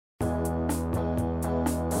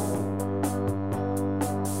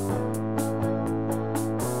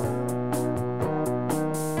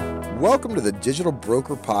Welcome to the Digital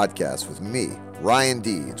Broker Podcast with me, Ryan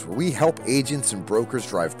Deeds, where we help agents and brokers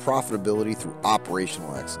drive profitability through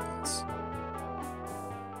operational excellence.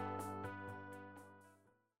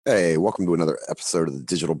 Hey, welcome to another episode of the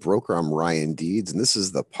Digital Broker. I'm Ryan Deeds, and this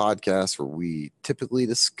is the podcast where we typically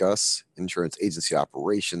discuss insurance agency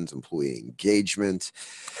operations, employee engagement,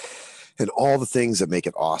 and all the things that make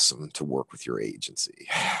it awesome to work with your agency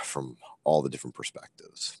from all the different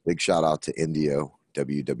perspectives. Big shout out to Indio,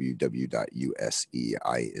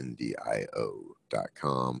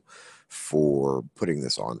 www.useindio.com, for putting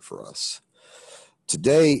this on for us.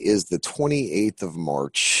 Today is the 28th of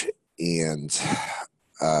March, and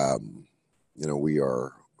we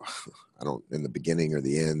are, in the beginning or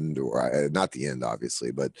the end, or not the end,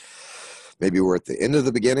 obviously, but maybe we're at the end of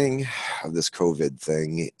the beginning of this COVID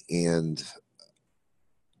thing. And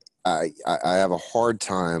I have a hard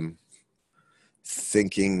time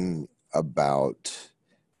thinking about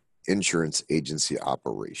insurance agency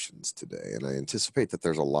operations today. And I anticipate that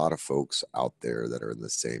there's a lot of folks out there that are in the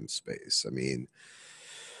same space. I mean,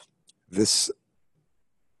 this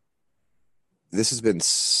has been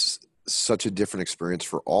such a different experience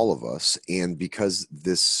for all of us. And because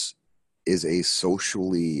this is a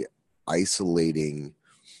socially isolating,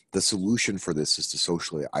 the solution for this is to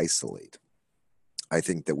socially isolate. I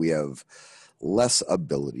think that we have less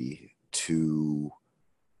ability to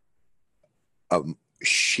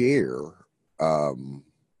share and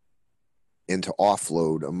to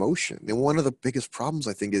offload emotion. And one of the biggest problems,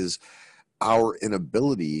 I think, is our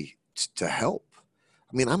inability to help.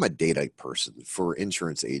 I mean, I'm a data person for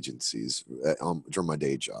insurance agencies during my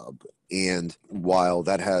day job. And while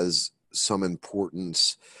that has some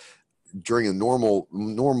importance during a normal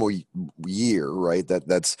year, right,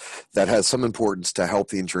 that has some importance to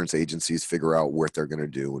help the insurance agencies figure out what they're going to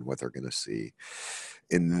do and what they're going to see.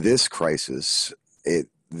 In this crisis,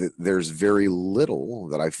 there's very little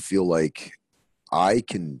that I feel like I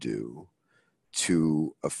can do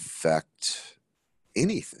to affect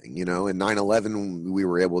anything. In 9/11, we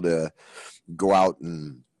were able to go out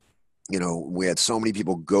and, we had so many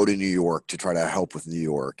people go to New York to try to help with New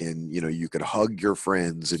York. And, you could hug your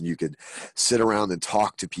friends and you could sit around and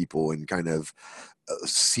talk to people and kind of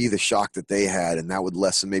see the shock that they had. And that would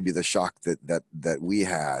lessen maybe the shock that we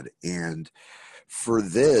had. And for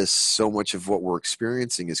this, so much of what we're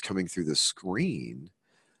experiencing is coming through the screen.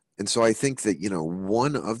 And so I think that,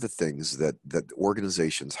 one of the things that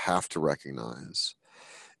organizations have to recognize,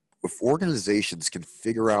 if organizations can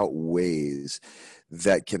figure out ways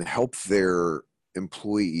that can help their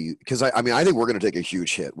employee, because I think we're going to take a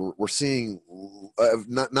huge hit. We're seeing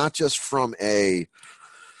not just from a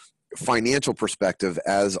financial perspective,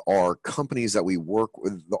 as our companies that we work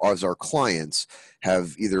with, as our clients,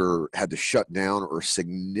 have either had to shut down or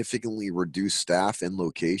significantly reduce staff in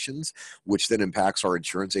locations, which then impacts our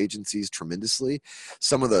insurance agencies tremendously.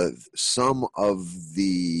 Some of the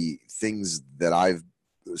things that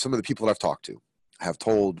some of the people that I've talked to have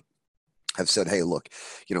said, hey, look,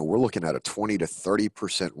 we're looking at a 20 to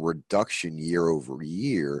 30% reduction year over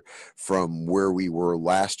year from where we were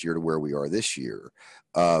last year to where we are this year.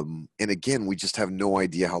 And again, we just have no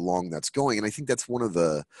idea how long that's going. And I think that's one of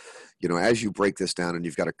the, as you break this down, and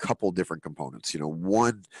you've got a couple different components,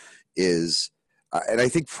 one is, and I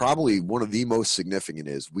think probably one of the most significant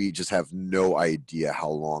is, we just have no idea how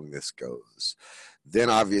long this goes. Then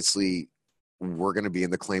obviously, we're going to be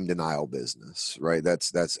in the claim denial business, right?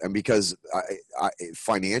 And because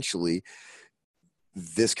financially,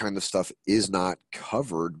 this kind of stuff is not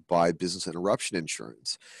covered by business interruption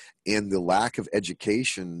insurance, and the lack of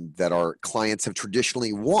education that our clients have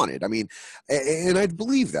traditionally wanted. I mean, and I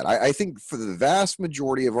believe that. I think for the vast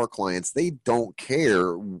majority of our clients, they don't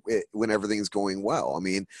care when everything's going well. I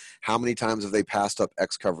mean, how many times have they passed up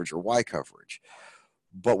X coverage or Y coverage?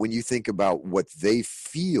 But when you think about what they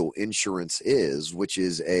feel insurance is, which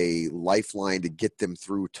is a lifeline to get them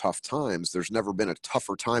through tough times, there's never been a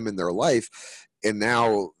tougher time in their life. And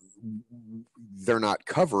now they're not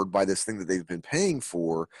covered by this thing that they've been paying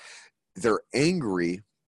for. They're angry,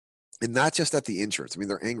 and not just at the insurance. I mean,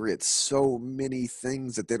 they're angry at so many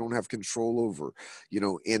things that they don't have control over,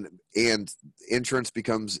 and insurance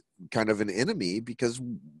becomes kind of an enemy, because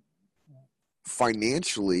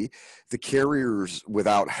financially, the carriers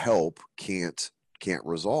without help can't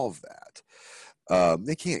resolve that.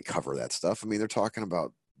 They can't cover that stuff. I mean, they're talking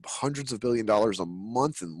about hundreds of $billions a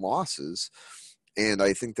month in losses. And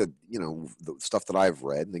I think that, the stuff that I've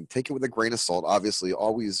read, and take it with a grain of salt, obviously,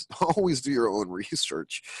 always do your own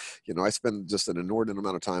research. I spend just an inordinate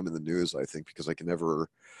amount of time in the news, I think, because I can never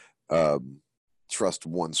trust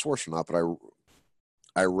one source or not. But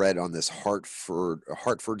I read on this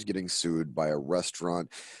Hartford's getting sued by a restaurant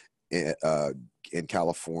uh, in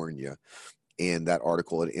California. And that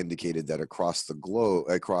article had indicated that across the globe,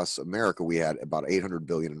 across America, we had about 800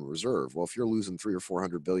 billion in reserve. Well, if you're losing 300 or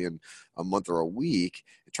 400 billion a month or a week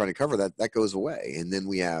trying to cover that, that goes away. And then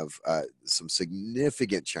we have some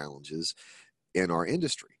significant challenges in our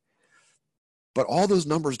industry. But all those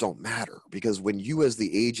numbers don't matter, because when you, as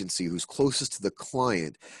the agency who's closest to the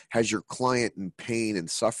client, has your client in pain and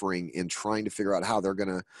suffering and trying to figure out how they're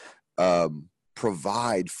going to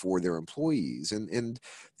provide for their employees, and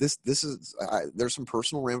this is there's some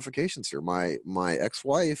personal ramifications here. My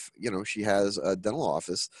ex-wife, she has a dental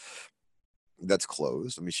office that's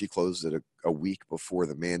closed. I mean, she closed it a week before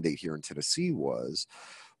the mandate here in Tennessee was,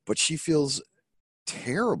 but she feels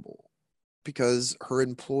terrible because her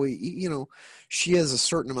employee, she has a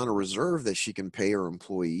certain amount of reserve that she can pay her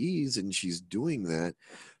employees, and she's doing that.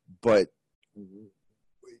 But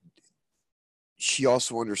she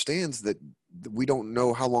also understands that we don't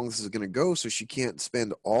know how long this is going to go, so she can't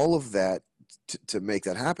spend all of that to make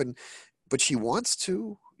that happen. But she wants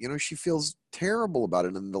to. She feels terrible about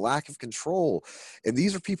it and the lack of control. And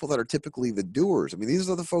these are people that are typically the doers. I mean, these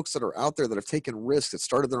are the folks that are out there that have taken risks, that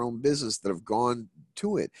started their own business, that have gone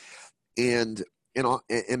to it. And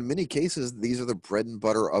in many cases, these are the bread and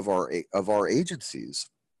butter of our agencies.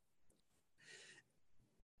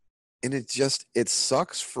 And it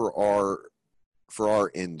sucks for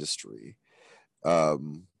our industry.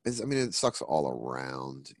 It sucks all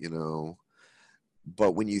around,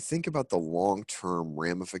 But when you think about the long-term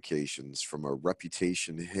ramifications from a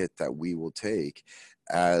reputation hit that we will take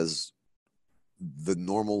as the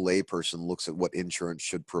normal layperson looks at what insurance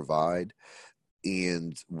should provide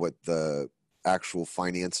and what the actual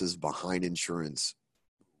finances behind insurance,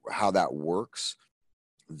 how that works,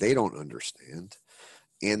 they don't understand.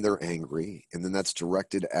 And they're angry. And then that's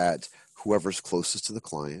directed at whoever's closest to the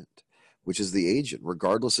client, which is the agent,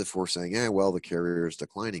 regardless if we're saying, well, the carrier is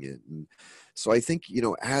declining it. And so I think,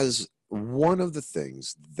 as one of the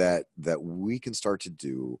things that we can start to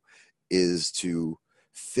do is to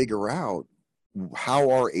figure out how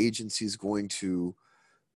our agency is going to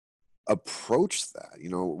approach that.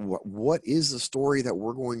 What is the story that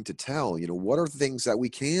we're going to tell? What are things that we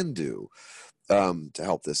can do to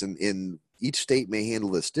help this? And each state may handle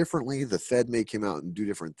this differently. The Fed may come out and do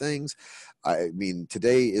different things. I mean,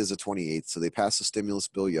 today is the 28th, so they passed the stimulus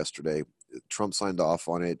bill yesterday. Trump signed off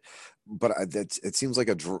on it, but it seems like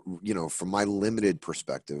from my limited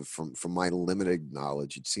perspective, from my limited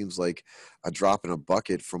knowledge, it seems like a drop in a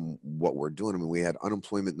bucket from what we're doing. I mean, we had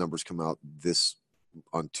unemployment numbers come out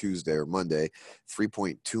on Tuesday or Monday.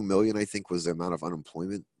 3.2 million, I think, was the amount of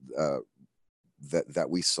unemployment that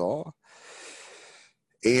we saw.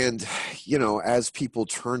 And, as people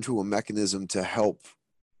turn to a mechanism to help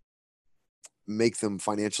make them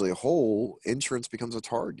financially whole, insurance becomes a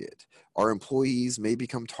target. Our employees may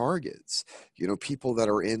become targets. People that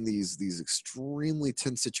are in these extremely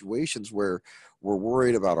tense situations where we're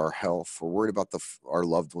worried about our health, we're worried about our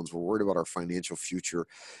loved ones, we're worried about our financial future,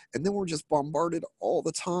 and then we're just bombarded all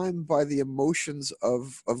the time by the emotions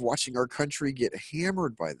of watching our country get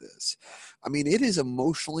hammered by this. I mean, it is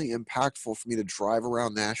emotionally impactful for me to drive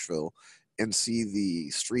around Nashville and see the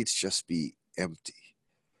streets just be empty.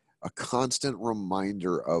 A constant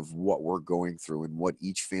reminder of what we're going through and what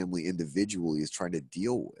each family individually is trying to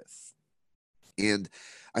deal with. And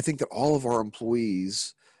I think that all of our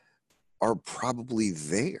employees are probably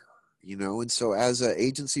there, and so as an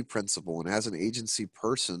agency principal and as an agency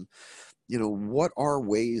person, what are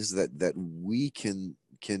ways that we can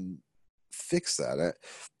fix that?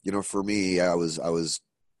 For me, I was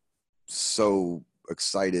so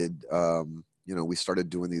excited. We started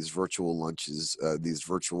doing these virtual lunches, these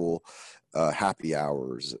virtual happy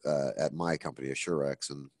hours at my company,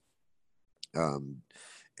 Assurex, and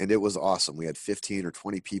it was awesome. We had 15 or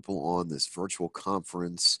 20 people on this virtual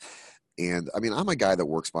conference, and I mean, I'm a guy that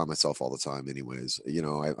works by myself all the time, anyways.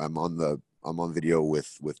 I'm on video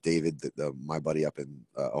with David, my buddy up in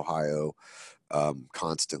Ohio,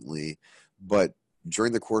 constantly, but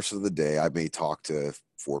during the course of the day, I may talk to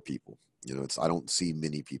 4 people. I don't see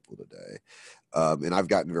many people today. And I've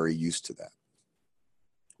gotten very used to that.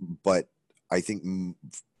 But I think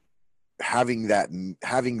having that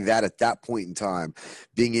at that point in time,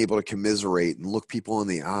 being able to commiserate and look people in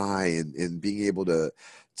the eye and being able to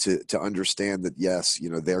understand that, yes,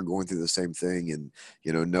 they're going through the same thing. And,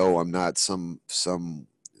 no, I'm not some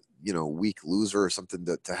weak loser or something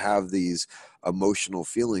to have these emotional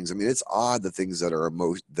feelings. I mean, it's odd the things that are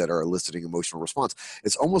that are eliciting emotional response.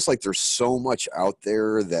 It's almost like there's so much out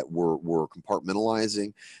there that we're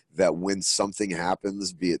compartmentalizing, that when something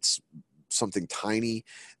happens, be it something tiny,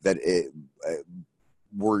 that it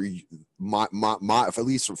where my at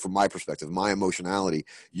least from my perspective, my emotionality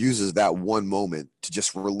uses that one moment to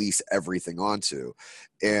just release everything onto,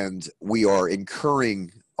 and we are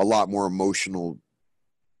incurring a lot more emotional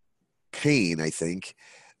pain, I think,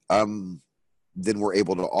 than we're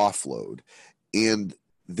able to offload. And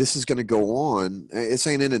this is going to go on. It's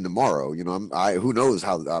ain't in tomorrow. Who knows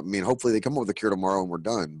how, I mean, hopefully they come up with a cure tomorrow and we're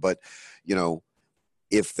done. But,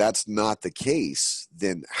 if that's not the case,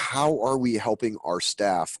 then how are we helping our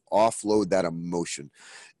staff offload that emotion?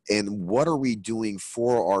 And what are we doing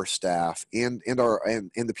for our staff and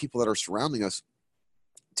the people that are surrounding us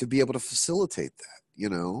to be able to facilitate that?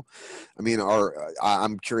 I mean,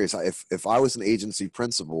 I'm curious, if I was an agency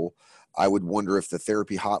principal, I would wonder if the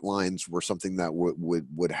therapy hotlines were something that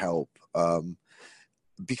would help.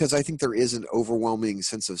 Because I think there is an overwhelming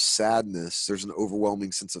sense of sadness. There's an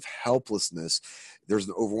overwhelming sense of helplessness. There's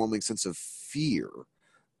an overwhelming sense of fear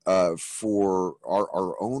for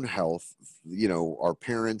our own health, our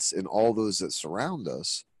parents and all those that surround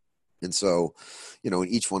us. And so, and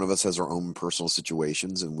each one of us has our own personal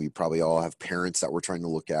situations, and we probably all have parents that we're trying to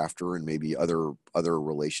look after and maybe other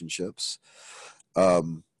relationships.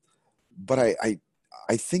 But I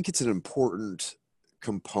think it's an important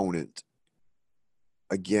component.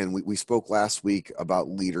 Again, we spoke last week about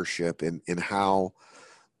leadership and how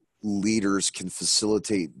leaders can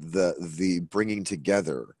facilitate the bringing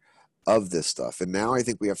together of this stuff. And now I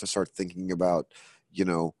think we have to start thinking about,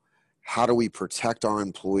 how do we protect our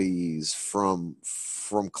employees from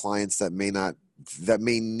clients that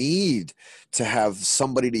may need to have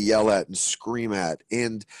somebody to yell at and scream at,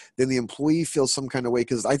 and then the employee feels some kind of way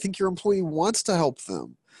because I think your employee wants to help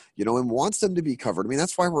them, and wants them to be covered. I mean,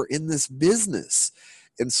 that's why we're in this business.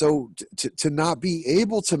 And so to not be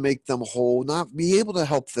able to make them whole, not be able to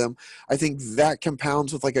help them, I think that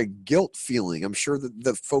compounds with like a guilt feeling. I'm sure that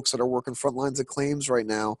the folks that are working front lines of claims right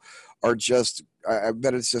now are just, I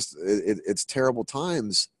bet it's terrible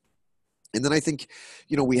times. And then I think,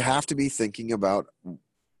 we have to be thinking about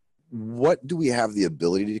what do we have the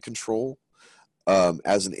ability to control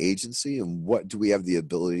as an agency, and what do we have the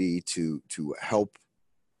ability to help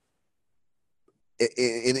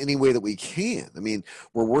in any way that we can. I mean,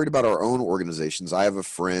 we're worried about our own organizations. I have a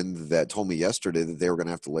friend that told me yesterday that they were going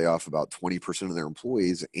to have to lay off about 20% of their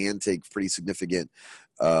employees and take pretty significant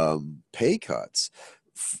pay cuts.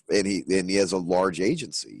 And he has a large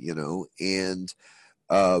agency, and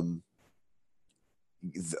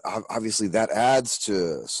obviously that adds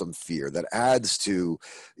to some fear. That adds to,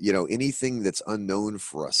 anything that's unknown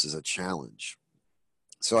for us is a challenge.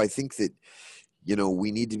 So I think that,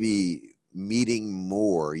 we need to be meeting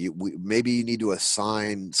more. Maybe you need to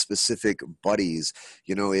assign specific buddies,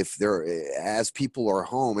 if they're, as people are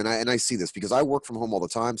home. And I see this because I work from home all the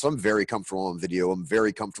time. So I'm very comfortable on video. I'm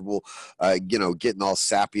very comfortable, getting all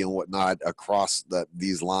sappy and whatnot across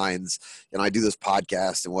these lines. And I do this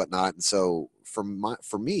podcast and whatnot. And so for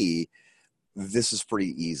me, this is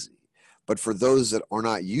pretty easy. But for those that are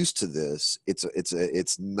not used to this,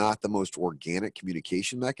 it's not the most organic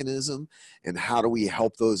communication mechanism. And how do we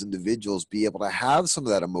help those individuals be able to have some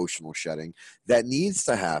of that emotional shedding that needs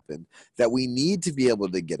to happen, that we need to be able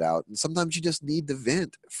to get out? And sometimes you just need to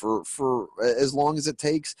vent for as long as it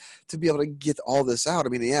takes to be able to get all this out. I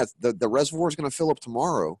mean, yeah, the reservoir is going to fill up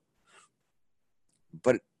tomorrow,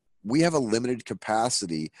 but we have a limited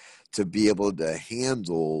capacity to be able to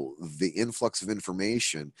handle the influx of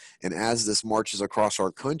information. And as this marches across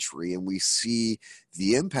our country and we see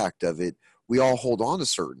the impact of it, we all hold on to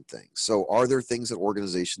certain things. So are there things that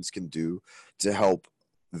organizations can do to help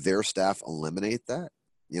their staff eliminate that?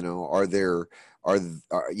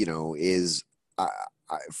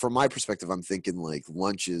 From my perspective, I'm thinking like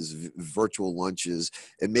lunches, virtual lunches,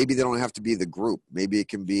 and maybe they don't have to be the group. Maybe it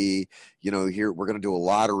can be, here we're going to do a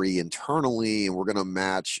lottery internally, and we're going to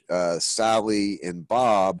match Sally and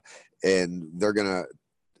Bob, and they're going to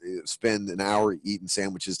spend an hour eating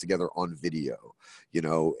sandwiches together on video,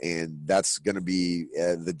 and that's going to be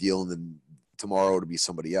the deal. And then tomorrow to be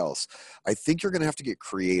somebody else. I think you're going to have to get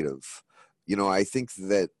creative. I think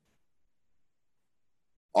that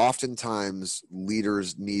oftentimes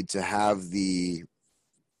leaders need to have the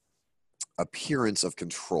appearance of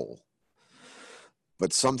control,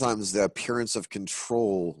 but sometimes the appearance of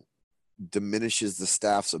control diminishes the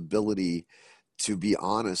staff's ability to be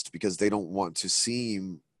honest because they don't want to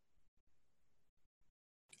seem,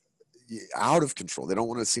 out of control. They don't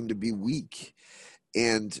want to seem to be weak.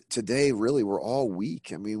 And today, really, we're all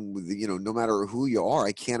weak. I mean, no matter who you are,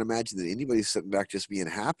 I can't imagine that anybody's sitting back just being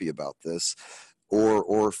happy about this,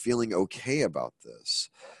 or feeling okay about this.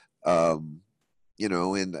 And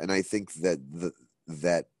I think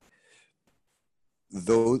that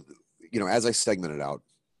though, as I segment it out,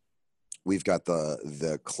 we've got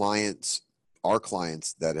the clients, our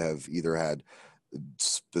clients that have either had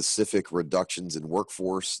specific reductions in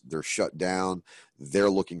workforce, they're shut down, they're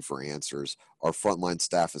looking for answers. Our frontline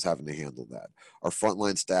staff is having to handle that. Our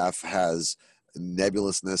frontline staff has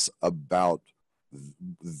nebulousness about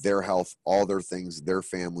their health, all their things, their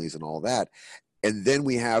families, and all that. And then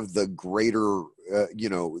we have the greater,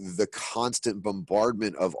 the constant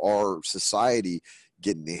bombardment of our society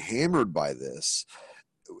getting hammered by this.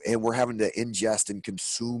 And we're having to ingest and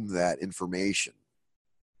consume that information.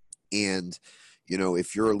 And,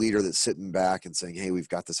 if you're a leader that's sitting back and saying, hey, we've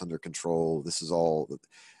got this under control, this is all,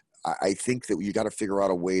 I think that you got to figure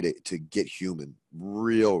out a way to get human,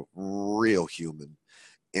 real human,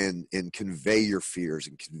 and convey your fears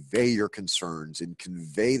and convey your concerns and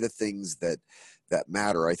convey the things that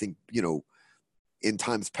matter. I think, in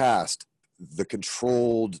times past, the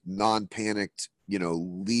controlled, non-panicked,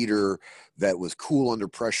 leader that was cool under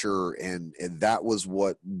pressure, and that was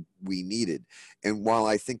what we needed. And while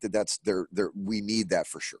I think that that's there, we need that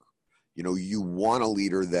for sure. You want a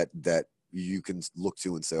leader that you can look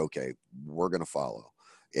to and say, okay, we're going to follow,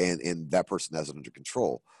 and that person has it under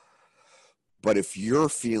control. But if you're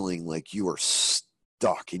feeling like you are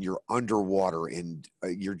stuck and you're underwater and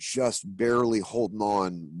you're just barely holding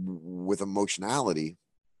on with emotionality,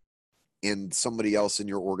 and somebody else in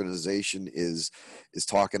your organization is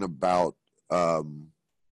talking about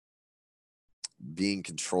being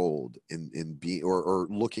controlled and be or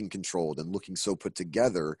looking controlled and looking so put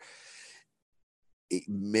together, it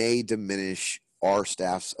may diminish our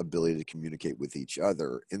staff's ability to communicate with each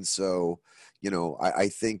other. And so, I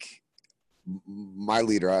think my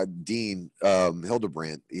leader, Dean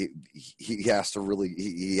Hildebrandt, he has to really,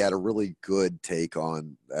 he had a really good take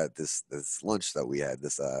on this lunch that we had,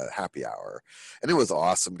 this happy hour. And it was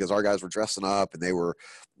awesome because our guys were dressing up and they were,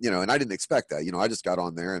 and I didn't expect that. I just got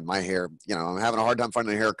on there and my hair, I'm having a hard time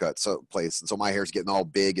finding a haircut place. And so my hair's getting all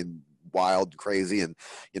big and wild and crazy. And,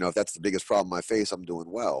 if that's the biggest problem on my face, I'm doing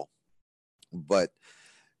well. But,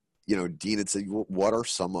 Dean had said, what are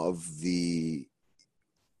some of the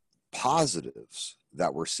positives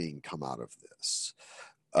that we're seeing come out of this?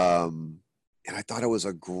 And I thought it was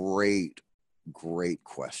a great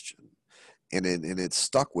question. And it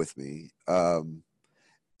stuck with me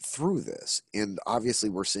through this. And obviously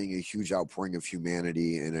we're seeing a huge outpouring of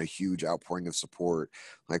humanity and a huge outpouring of support.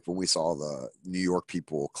 Like when we saw the New York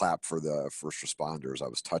people clap for the first responders, I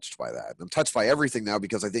was touched by that. I'm touched by everything now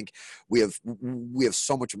because I think we have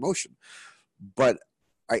so much emotion. But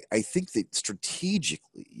I think that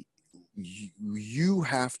strategically, you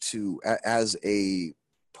have to, as a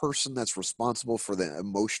person that's responsible for the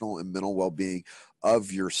emotional and mental well-being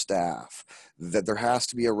of your staff, that there has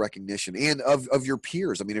to be a recognition, and of your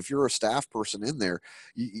peers. I mean, if you're a staff person in there,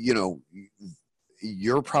 you're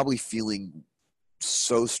probably feeling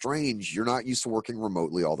so strange. You're not used to working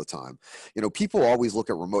remotely all the time. People always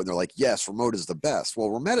look at remote and they're like, yes, remote is the best.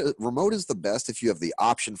 Well, remote is the best if you have the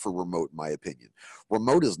option for remote, in my opinion.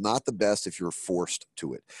 Remote is not the best if you're forced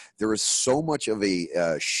to it. There is so much of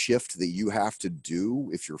a shift that you have to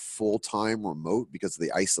do if you're full-time remote because of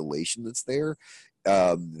the isolation that's there,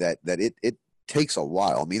 that it takes a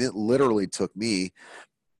while. I mean, it literally took me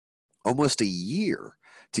almost a year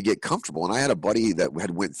to get comfortable. And I had a buddy that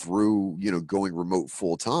had went through, going remote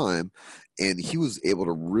full time, and he was able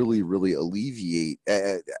to really, really alleviate,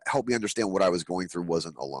 help me understand what I was going through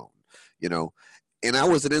wasn't alone, and I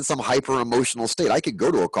wasn't in some hyper emotional state. I could go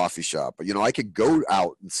to a coffee shop, I could go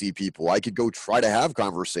out and see people. I could go try to have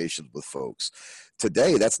conversations with folks.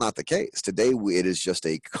 Today, that's not the case. Today, it is just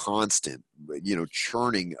a constant,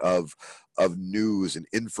 churning of news and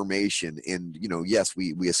information. And, yes,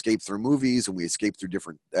 we escape through movies and we escape through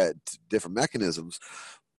different mechanisms.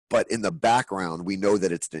 But in the background, we know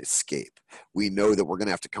that it's an escape. We know that we're going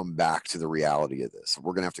to have to come back to the reality of this.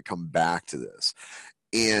 We're going to have to come back to this.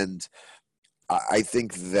 And I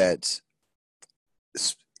think that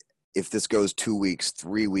if this goes 2 weeks,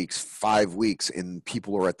 3 weeks, 5 weeks, and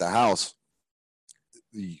people are at the house,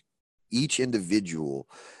 each individual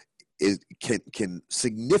can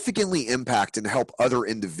significantly impact and help other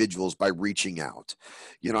individuals by reaching out.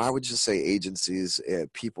 I would just say agencies,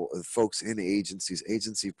 folks in agencies,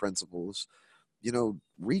 agency principals,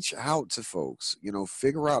 reach out to folks,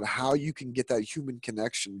 figure out how you can get that human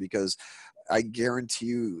connection, because I guarantee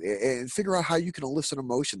you, and figure out how you can elicit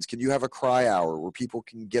emotions. Can you have a cry hour where people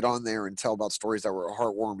can get on there and tell about stories that were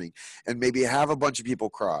heartwarming, and maybe have a bunch of people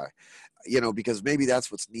cry, because maybe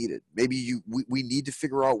that's what's needed. Maybe we need to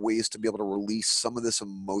figure out ways to be able to release some of this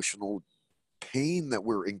emotional pain that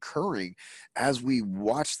we're incurring as we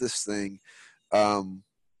watch this thing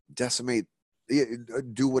decimate,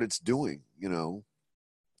 do what it's doing,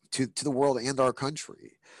 to the world and our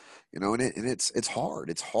country. And it's hard.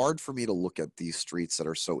 It's hard for me to look at these streets that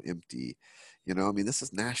are so empty. I mean, this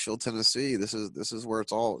is Nashville, Tennessee. This is where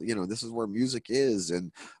it's all, this is where music is.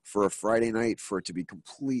 And for a Friday night, for it to be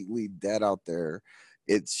completely dead out there,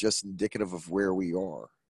 it's just indicative of where we are.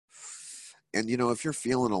 And, if you're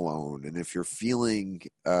feeling alone, and if you're feeling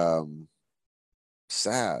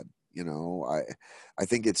sad, I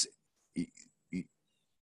think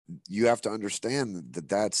you have to understand that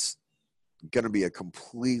that's going to be a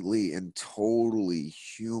completely and totally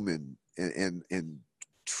human and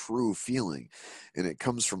true feeling. And it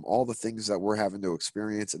comes from all the things that we're having to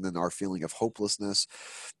experience, and then our feeling of hopelessness,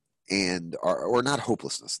 and or not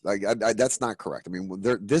hopelessness. That's not correct. I mean,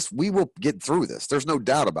 we will get through this. There's no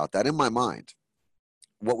doubt about that in my mind.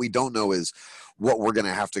 What we don't know is what we're going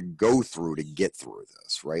to have to go through to get through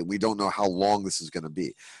this, right? We don't know how long this is going to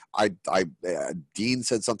be. Dean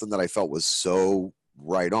said something that I felt was so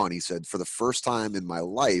right on. He said, for the first time in my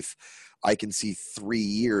life, I can see 3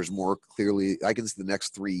 years more clearly. I can see the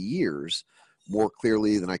next 3 years more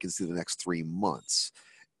clearly than I can see the next 3 months.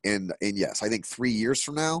 And yes, I think 3 years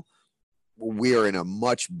from now, we are in a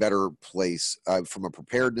much better place from a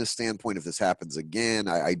preparedness standpoint. If this happens again,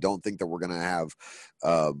 I don't think that we're going to have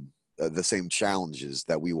the same challenges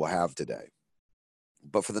that we will have today.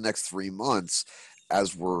 But for the next 3 months,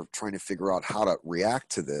 as we're trying to figure out how to react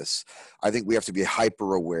to this, I think we have to be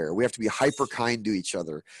hyper aware. We have to be hyper kind to each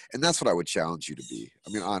other. And that's what I would challenge you to be. I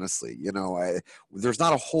mean, honestly, there's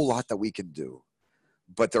not a whole lot that we can do,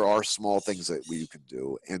 but there are small things that you can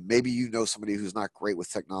do. And maybe somebody who's not great with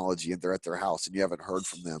technology, and they're at their house and you haven't heard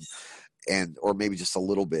from them, or maybe just a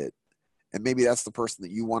little bit. And maybe that's the person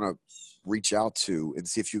that you want to reach out to and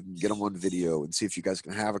see if you can get them on video and see if you guys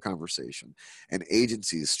can have a conversation. And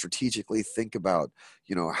agencies strategically think about,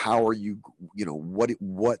 how are you,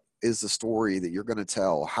 what is the story that you're going to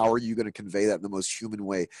tell? How are you going to convey that in the most human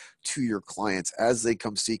way to your clients as they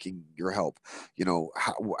come seeking your help?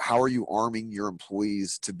 How are you arming your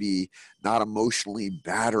employees to be not emotionally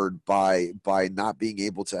battered by not being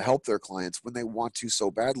able to help their clients when they want to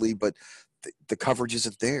so badly, but the coverage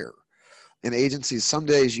isn't there? In agencies, some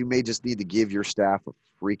days you may just need to give your staff a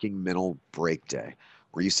freaking mental break day,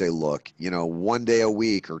 where you say, look, one day a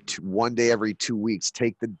week, or one day every 2 weeks,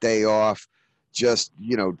 take the day off. Just,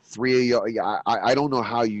 I don't know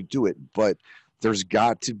how you do it, but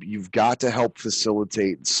you've got to help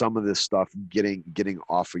facilitate some of this stuff getting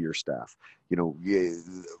off of your staff.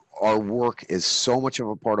 Our work is so much of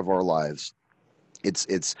a part of our lives.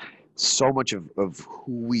 It's so much of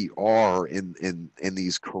who we are in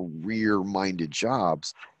these career-minded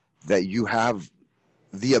jobs, that you have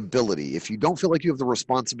the ability. If you don't feel like you have the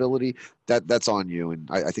responsibility, that's on you. And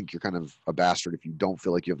I think you're kind of a bastard if you don't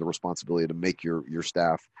feel like you have the responsibility to make your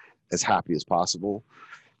staff as happy as possible.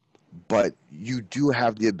 But you do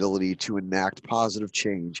have the ability to enact positive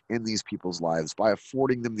change in these people's lives by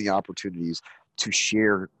affording them the opportunities to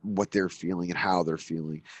share what they're feeling and how they're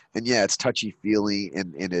feeling. And yeah, it's touchy-feely,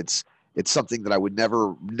 and it's something that I would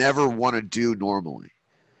never want to do normally.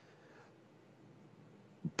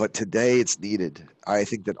 But today it's needed. I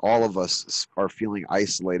think that all of us are feeling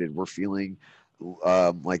isolated. We're feeling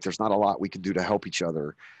like there's not a lot we can do to help each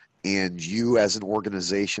other. And you, as an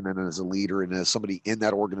organization and as a leader and as somebody in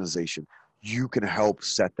that organization, you can help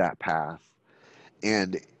set that path.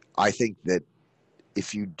 And I think that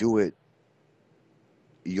if you do it,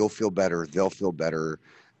 you'll feel better, they'll feel better,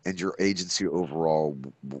 and your agency overall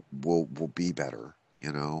will be better,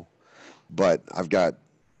 But I've got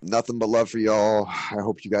nothing but love for y'all. I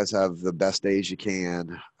hope you guys have the best days you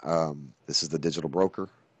can. This is the Digital Broker.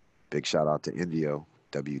 Big shout out to Indio,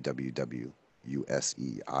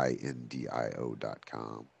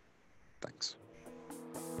 www.useindio.com. Thanks.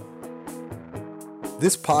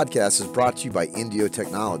 This podcast is brought to you by Indio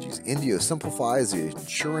Technologies. Indio simplifies the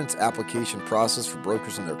insurance application process for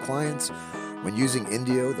brokers and their clients. When using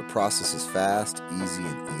Indio, the process is fast, easy,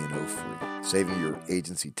 and E&O free, saving your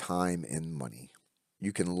agency time and money.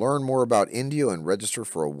 You can learn more about Indio and register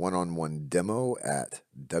for a one-on-one demo at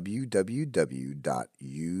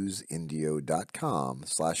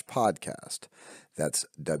www.useindio.com/podcast. That's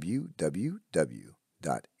www.useindio.com/podcast.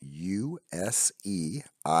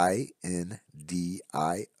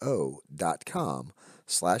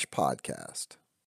 www.useindio.com/podcast.